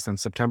injury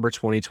since September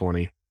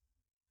 2020,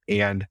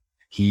 and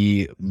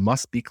he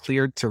must be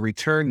cleared to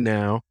return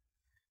now.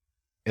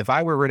 If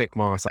I were Riddick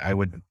Moss, I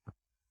would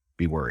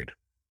be worried.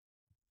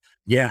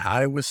 Yeah,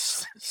 I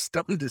was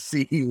stunned to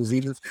see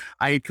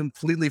I had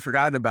completely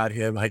forgotten about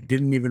him. I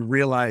didn't even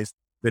realize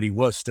that he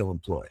was still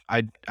employed.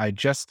 I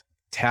just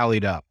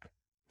tallied up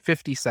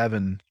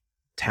 57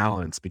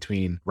 talents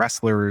between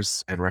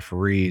wrestlers and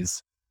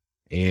referees.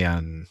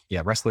 And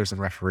wrestlers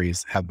and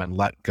referees have been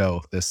let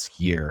go this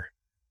year.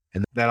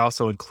 And that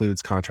also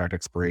includes contract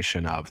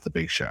expiration of the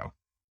Big Show.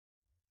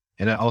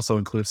 And it also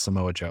includes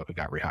Samoa Joe, who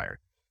got rehired.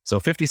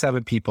 So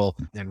 57 people,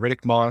 and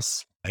Riddick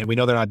Moss, and we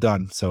know they're not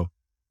done. So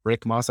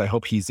Riddick Moss, I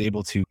hope he's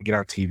able to get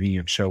on TV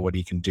and show what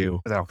he can do.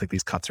 I don't think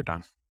these cuts are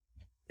done.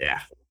 Yeah.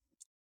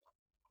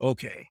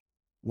 Okay.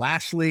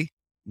 Lastly,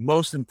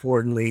 most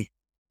importantly,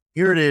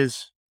 here it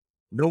is.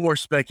 No more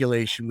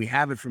speculation. We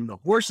have it from the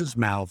horse's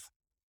mouth.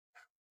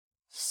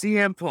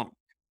 CM Punk.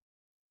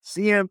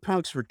 CM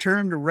Punk's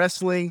return to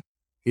wrestling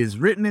is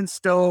written in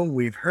stone.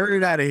 We've heard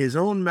it out of his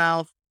own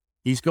mouth.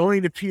 He's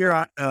going to appear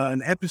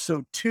on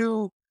episode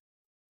 2.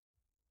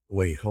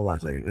 Wait, hold on a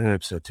second.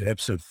 Episode 2,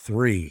 episode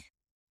 3.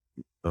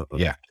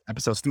 Yeah,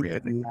 episode 3, I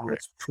think.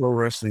 It's pro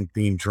wrestling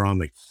themed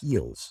drama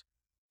Heels.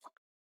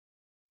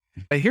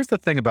 Here's the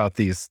thing about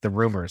the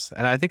rumors,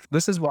 and I think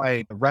this is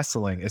why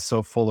wrestling is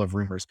so full of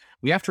rumors.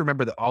 We have to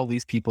remember that all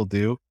these people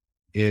do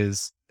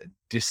is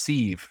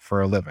deceive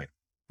for a living.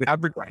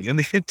 Everybody in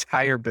the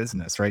entire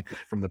business, right?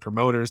 From the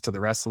promoters to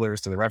the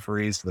wrestlers to the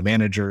referees to the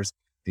managers,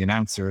 the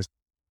announcers,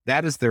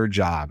 that is their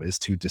job, is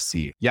to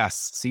deceive.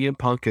 Yes, CM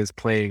Punk is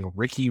playing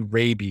Ricky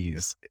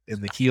Rabies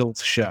in the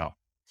Heels show,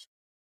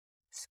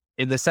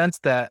 in the sense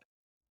that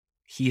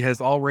he has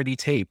already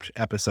taped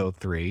episode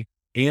 3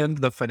 and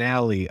the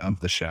finale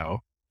of the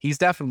show. He's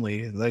definitely,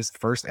 his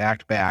first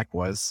act back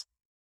was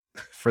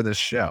for this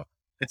show.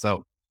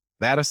 So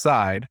that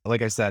aside,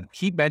 like I said,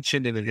 he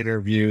mentioned in an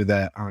interview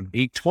that on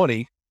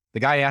 8/20, the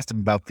guy asked him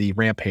about the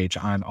Rampage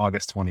on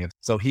August 20th.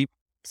 So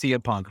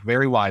CM Punk,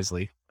 very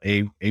wisely,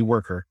 a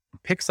worker,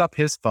 picks up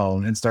his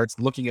phone and starts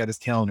looking at his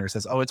calendar,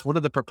 says, "Oh, it's one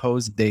of the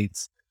proposed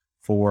dates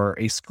for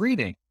a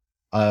screening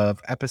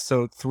of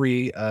episode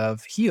 3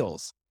 of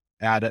Heels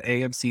at an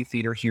AMC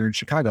theater here in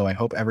Chicago. I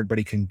hope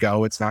everybody can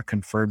go. It's not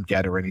confirmed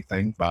yet or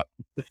anything." But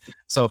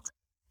so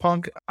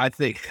Punk, I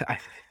think,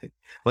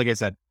 like I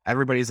said,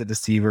 everybody's a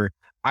deceiver.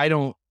 I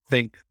don't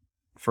think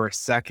for a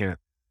second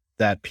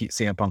that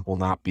CM Punk will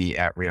not be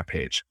at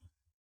Rampage.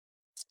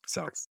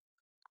 So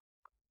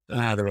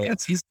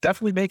he's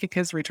definitely making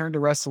his return to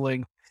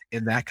wrestling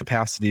in that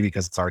capacity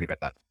because it's already been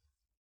done.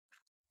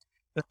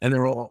 And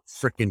they're all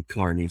freaking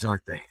carnies,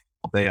 aren't they?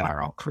 They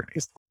are all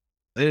crazy.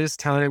 It is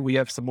time we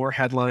have some more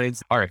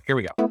headlines. All right, here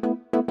we go.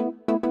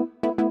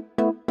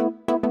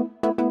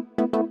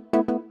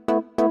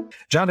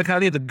 John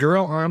DeConnie, the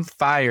girl on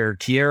fire,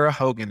 Kiera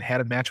Hogan,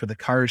 had a match with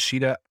Hikaru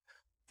Shida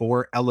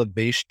for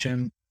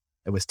Elevation.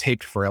 It was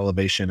taped for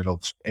Elevation.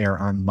 It'll air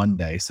on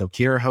Monday. So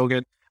Kiera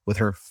Hogan, with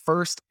her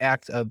first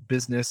act of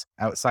business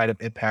outside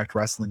of Impact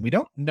Wrestling. We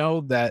don't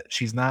know that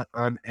she's not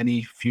on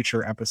any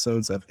future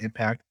episodes of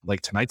Impact,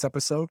 like tonight's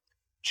episode.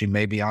 She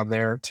may be on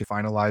there to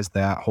finalize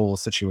that whole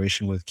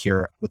situation with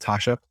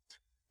Tasha,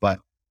 but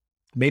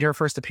made her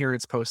first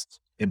appearance post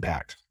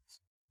Impact.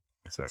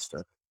 So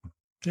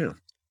yeah,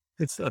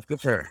 it's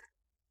good for her.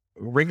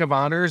 Ring of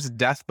Honor's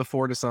Death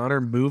Before Dishonor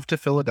moved to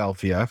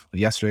Philadelphia.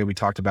 Yesterday, we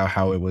talked about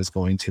how it was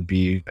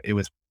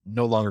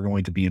no longer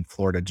going to be in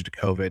Florida due to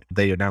COVID.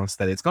 They announced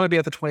that it's going to be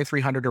at the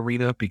 2300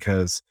 Arena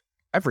because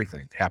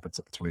everything happens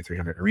at the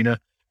 2300 arena.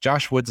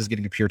 Josh Woods is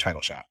getting a pure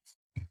title shot.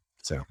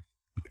 So,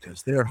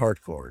 because they're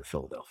hardcore in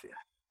Philadelphia.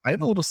 I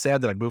am a little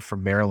sad that I moved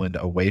from Maryland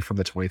away from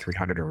the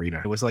 2300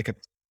 arena. It was like a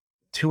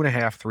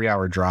 2.5, 3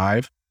 hour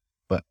drive,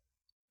 but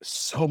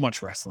so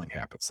much wrestling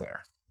happens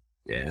there.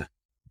 Yeah.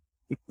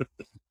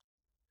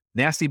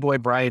 Nasty boy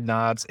Brian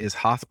Knobs is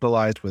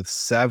hospitalized with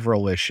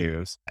several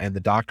issues, and the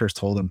doctors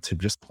told him to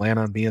just plan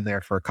on being there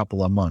for a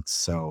couple of months.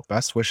 So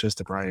best wishes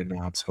to Brian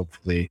Knobs.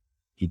 Hopefully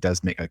he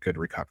does make a good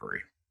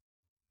recovery.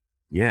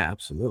 Yeah,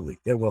 absolutely.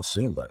 Get well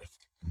soon, buddy.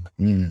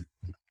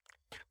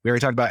 We already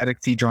talked about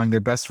NXT drawing their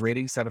best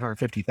rating,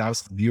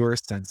 750,000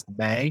 viewers since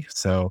May.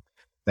 So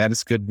that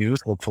is good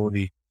news.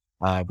 Hopefully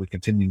we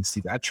continue to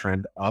see that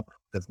trend up.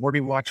 The more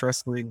people watch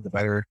wrestling, the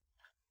better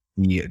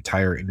the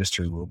entire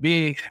industry will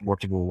be. More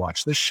people will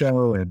watch this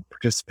show and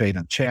participate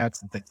in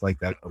chats and things like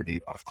that.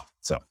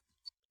 So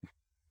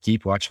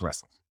keep watching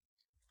wrestling.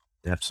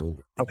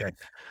 Absolutely. Okay.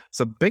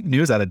 So big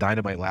news out of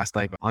Dynamite last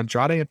night.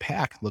 Andrade and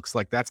Pac looks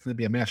like that's going to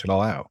be a match at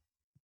All Out.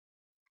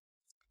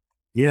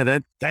 Yeah,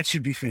 that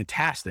should be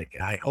fantastic.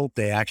 I hope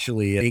they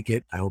actually make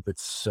it. I hope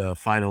it's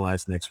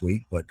finalized next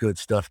week, but good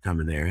stuff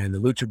coming there. And the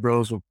Lucha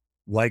Bros will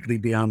likely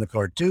be on the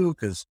card too,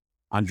 because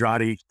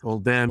Andrade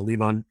told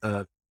them,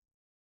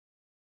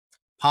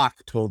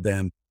 Pac told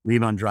them,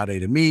 leave Andrade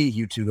to me.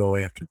 You two go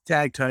after the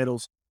tag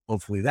titles.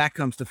 Hopefully that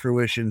comes to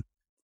fruition.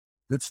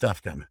 Good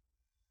stuff coming.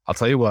 I'll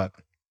tell you what.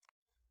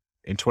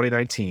 In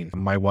 2019,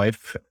 my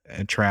wife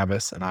and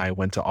Travis and I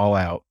went to All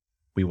Out.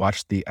 We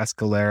watched the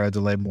Escalera de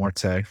la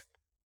Muerte,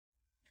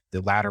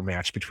 the ladder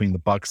match between the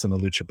Bucks and the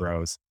Lucha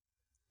Bros.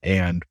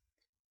 And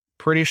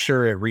pretty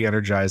sure it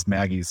re-energized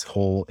Maggie's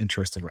whole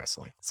interest in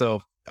wrestling.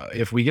 So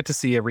if we get to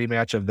see a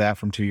rematch of that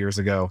from 2 years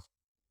ago,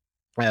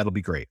 that'll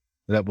be great.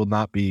 That will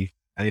not be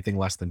anything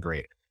less than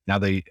great. Now,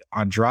 the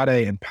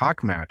Andrade and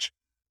Pac match,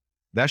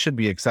 that should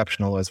be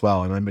exceptional as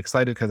well. And I'm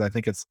excited because I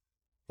think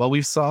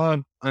we saw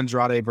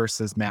Andrade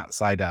versus Matt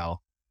Sydal.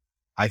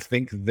 I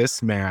think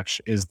this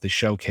match is the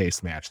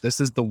showcase match. This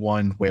is the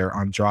one where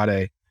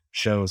Andrade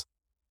shows,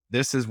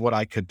 this is what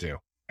I could do.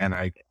 And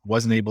I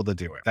wasn't able to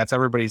do it. That's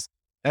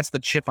the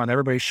chip on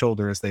everybody's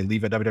shoulder as they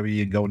leave at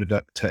WWE and go to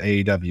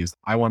AEWs.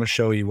 I want to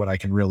show you what I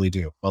can really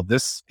do. Well,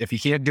 if he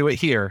can't do it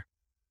here,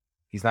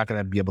 he's not going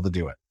to be able to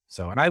do it.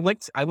 So, and I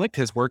liked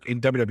his work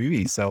in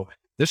WWE. So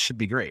this should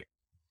be great.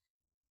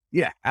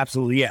 Yeah,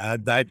 absolutely. Yeah.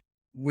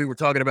 We were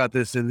talking about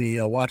this in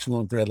the watch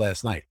along thread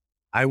last night.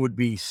 I would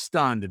be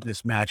stunned if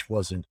this match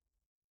wasn't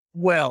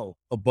well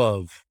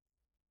above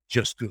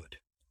just good.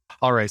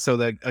 All right. So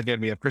again,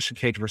 we have Christian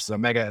Cage versus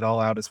Omega at All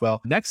Out as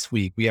well. Next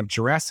week, we have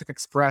Jurassic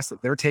Express.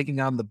 They're taking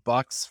on the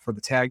Bucks for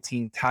the tag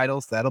team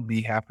titles. That'll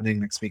be happening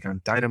next week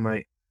on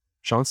Dynamite.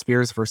 Shawn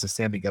Spears versus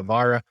Sammy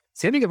Guevara.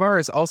 Sammy Guevara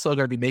is also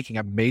going to be making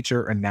a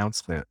major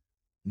announcement.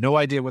 No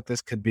idea what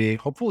this could be.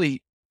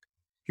 Hopefully,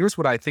 here's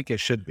what I think it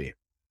should be.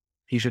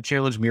 He should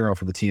challenge Miro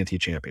for the TNT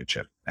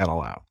Championship at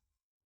All Out.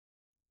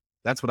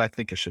 That's what I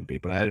think it should be,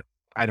 but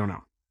I don't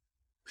know.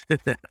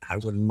 I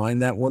wouldn't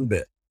mind that one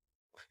bit.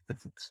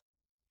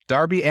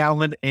 Darby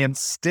Allin and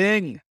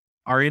Sting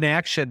are in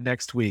action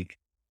next week.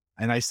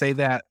 And I say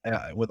that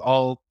with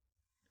all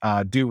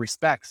due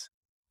respect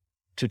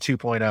to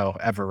 2.0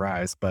 Ever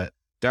Rise, but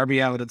Darby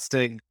Allin and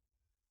Sting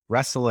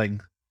wrestling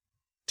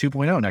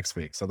 2.0 next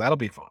week. So that'll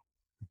be fun.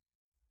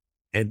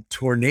 And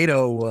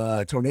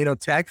tornado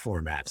tag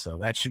format. So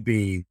that should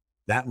be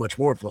that much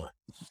more fun.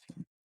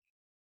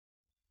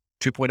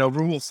 2.0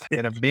 rules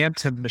and a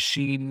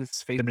man-to-machine,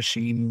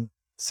 face-to-machine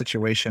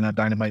situation on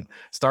Dynamite.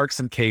 Starks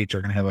and Cage are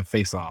going to have a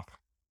face-off.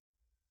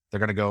 They're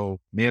going to go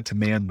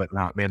man-to-man, but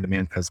not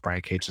man-to-man because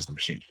Brian Cage is the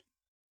machine.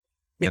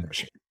 Man the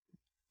machine.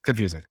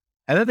 Confusing.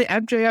 And then the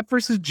MJF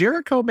versus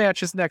Jericho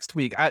match is next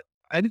week. I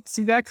didn't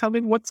see that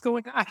coming. What's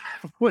going on?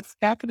 What's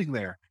happening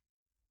there?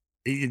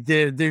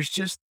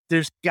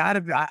 There's got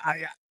to be.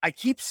 I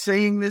keep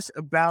saying this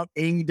about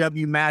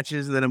AEW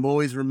matches, that I'm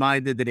always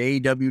reminded that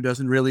AEW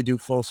doesn't really do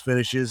false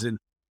finishes and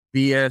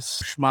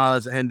BS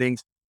schmaz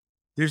endings.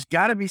 There's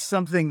got to be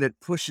something that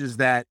pushes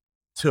that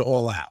to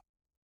All Out,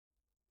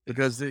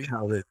 because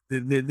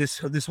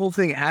this whole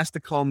thing has to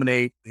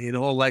culminate in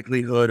all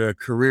likelihood a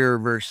career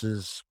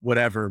versus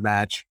whatever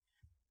match,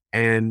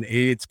 and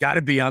it's got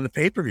to be on the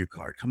pay-per-view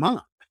card. Come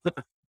on.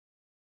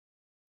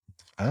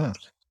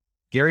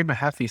 Gary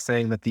Mahaffey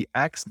saying that the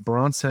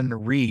ex-Bronson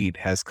Reed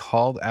has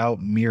called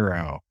out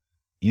Miro.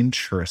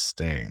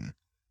 Interesting.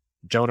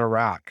 Jonah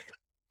Rock,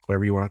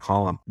 whatever you want to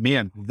call him.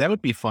 Man, that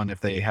would be fun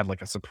if they had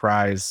like a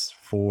surprise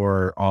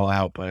for All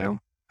Out. But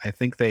I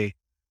think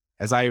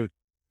as I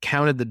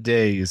counted the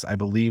days, I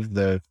believe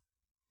the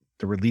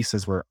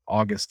releases were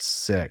August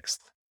 6th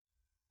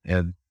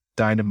and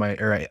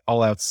Dynamite or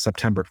All Out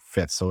September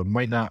 5th. So it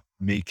might not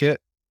make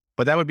it,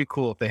 but that would be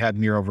cool if they had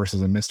Miro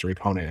versus a mystery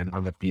opponent and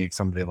end up being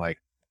somebody like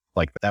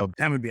that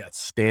would be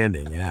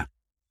outstanding. Yeah.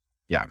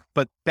 Yeah.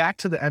 But back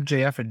to the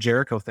MJF and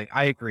Jericho thing.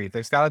 I agree.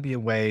 There's got to be a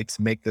way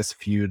to make this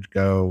feud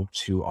go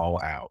to All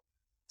Out.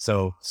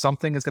 So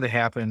something is going to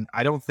happen.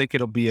 I don't think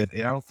it'll be I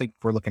don't think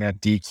we're looking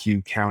at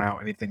DQ, count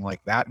out, anything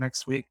like that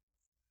next week.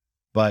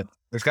 But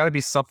There's got to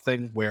be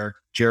something where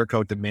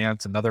Jericho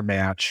demands another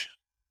match,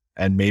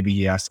 and maybe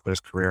he has to put his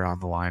career on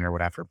the line or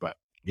whatever. But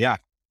yeah,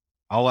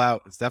 All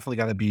Out, it's definitely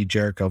got to be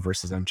Jericho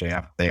versus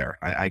MJF there.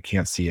 I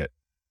can't see it.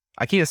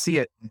 I can't see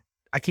it.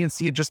 I can't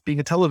see it just being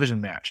a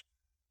television match.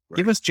 Right.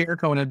 Give us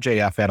Jericho and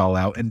MJF at All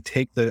Out and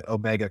take the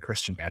Omega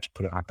Christian match and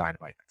put it on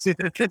Dynamite.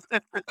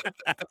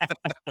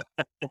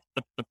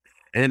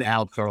 And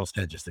Al Carl's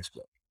head just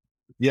exploded.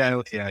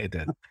 Yeah, it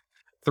did.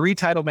 3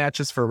 title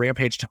matches for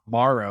Rampage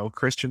tomorrow.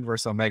 Christian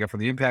versus Omega for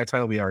the Impact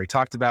title. We already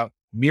talked about.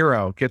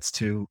 Miro gets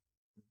to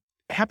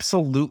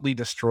absolutely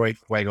destroy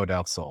Fuego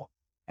del Sol.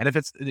 And if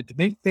to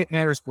make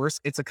matters worse,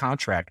 it's a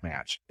contract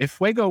match. If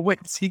Fuego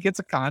wins, he gets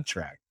a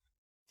contract.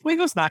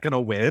 Fuego's not going to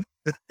win.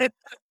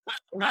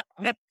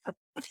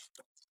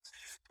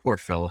 Poor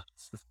fella.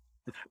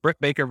 Britt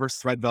Baker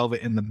versus Red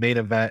Velvet in the main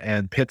event,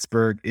 and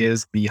Pittsburgh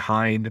is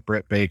behind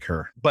Britt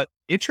Baker. But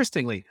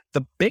interestingly,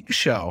 the Big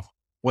Show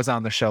was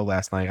on the show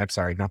last night. I'm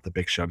sorry, not the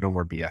Big Show. No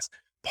more BS.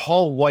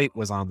 Paul White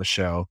was on the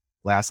show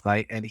last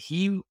night, and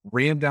he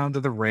ran down to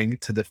the ring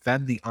to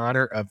defend the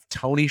honor of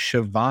Tony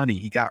Schiavone.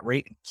 He got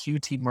right in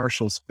QT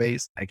Marshall's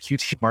face, and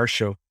QT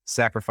Marshall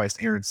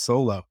sacrificed Aaron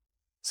Solo.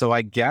 So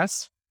I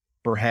guess,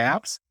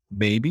 perhaps,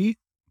 maybe,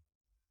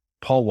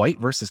 Paul White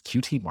versus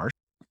QT Marshall.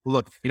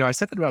 Look, I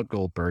said that about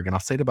Goldberg, and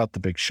I'll say it about the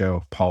Big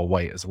Show, Paul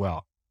White, as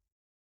well.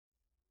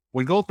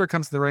 When Goldberg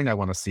comes to the ring, I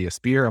want to see a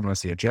spear. I want to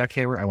see a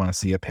jackhammer. I want to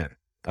see a pin.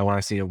 I want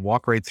to see him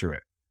walk right through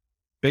it.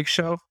 Big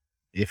Show,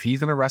 if he's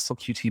going to wrestle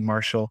QT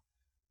Marshall,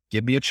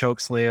 give me a choke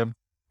slam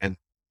and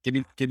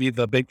give me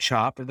the big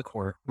chop in the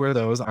corner. Where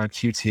those on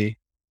QT?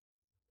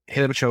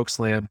 Hit him a choke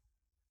slam.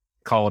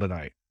 Call it a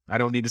night. I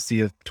don't need to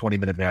see a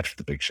 20-minute match for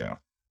the Big Show.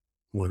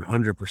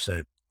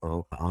 100%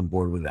 on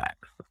board with that.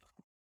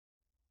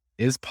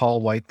 Is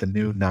Paul White the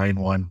new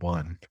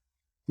 911?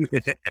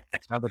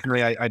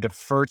 I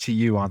defer to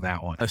you on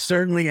that one.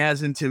 Certainly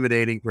as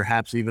intimidating,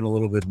 perhaps even a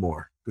little bit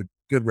more.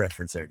 Good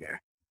reference there, Gary.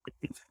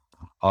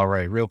 All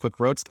right, real quick,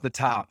 Roads to the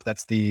Top.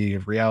 That's the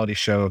reality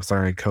show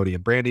starring Cody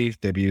and Brandy.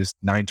 Debuts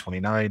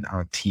 9/29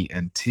 on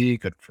TNT.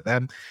 Good for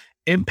them.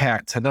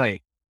 Impact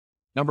tonight.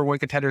 Number 1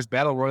 contenders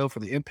battle royal for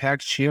the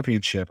Impact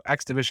Championship.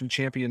 X Division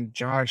champion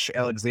Josh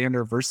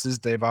Alexander versus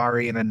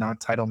Daivari in a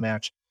non-title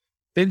match.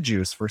 Finn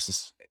Juice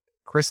versus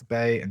Chris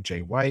Bay and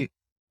Jay White.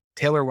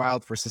 Taylor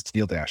Wilde versus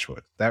Teal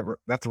Dashwood.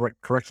 That's the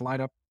correct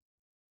lineup?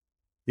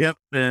 Yep,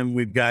 and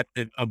we've got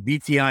a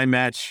BTI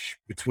match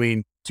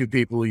between 2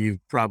 people you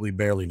probably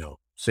barely know,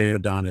 Sam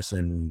Adonis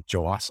and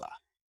Joe Asa.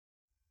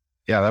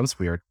 Yeah, that was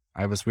weird.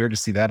 I was weird to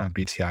see that on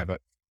BTI,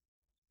 but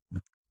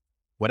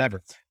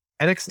whatever.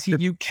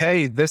 NXT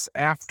UK this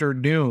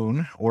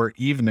afternoon or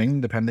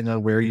evening, depending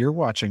on where you're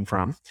watching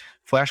from.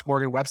 Flash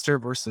Morgan Webster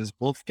versus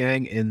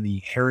Wolfgang in the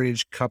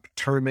Heritage Cup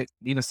tournament.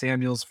 Nina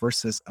Samuels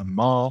versus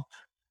Amal.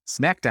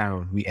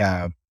 SmackDown, we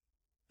have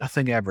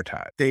nothing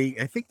advertised.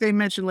 I think they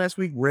mentioned last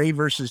week Ray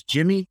versus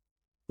Jimmy,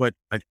 but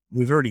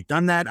we've already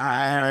done that.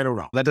 I don't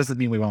know. That doesn't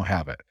mean we won't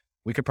have it.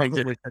 We could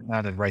probably sit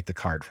down and write the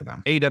card for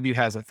them. AEW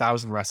has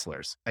 1,000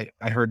 wrestlers.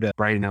 I heard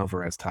Brian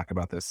Alvarez talk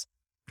about this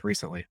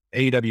recently.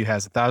 AEW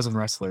has 1,000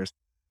 wrestlers,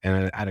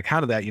 and on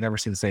account of that, you never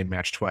see the same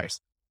match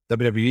twice.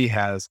 WWE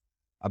has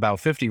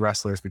about 50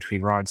 wrestlers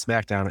between Raw and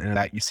SmackDown, and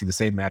that you see the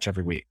same match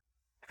every week.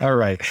 All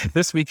right.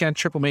 This weekend,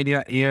 Triple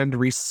Mania and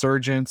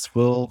Resurgence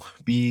will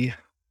be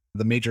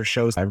the major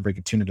shows. Everybody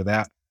can tune into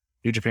that.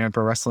 New Japan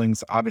Pro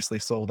Wrestling's obviously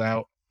sold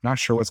out. Not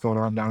sure what's going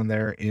on down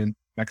there in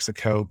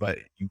Mexico, but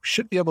you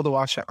should be able to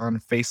watch it on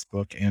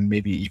Facebook and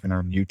maybe even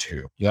on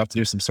YouTube. You'll have to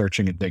do some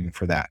searching and digging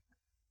for that.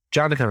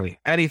 John DeConey,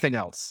 anything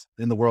else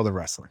in the world of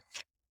wrestling?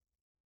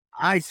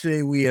 I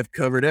say we have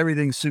covered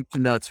everything soup to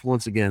nuts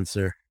once again,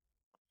 sir.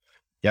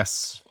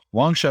 Yes.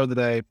 Long show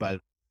today,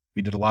 but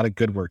we did a lot of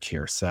good work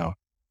here. So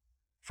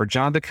for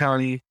John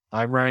DeConey,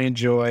 I'm Ryan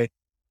Joy.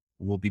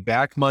 We'll be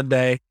back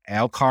Monday.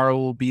 Al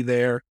Carl will be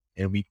there,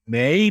 and we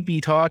may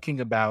be talking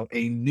about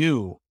a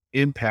new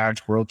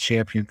Impact World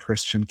Champion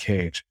Christian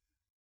Cage.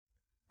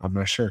 I'm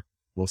not sure.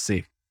 We'll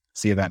see.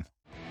 See you then.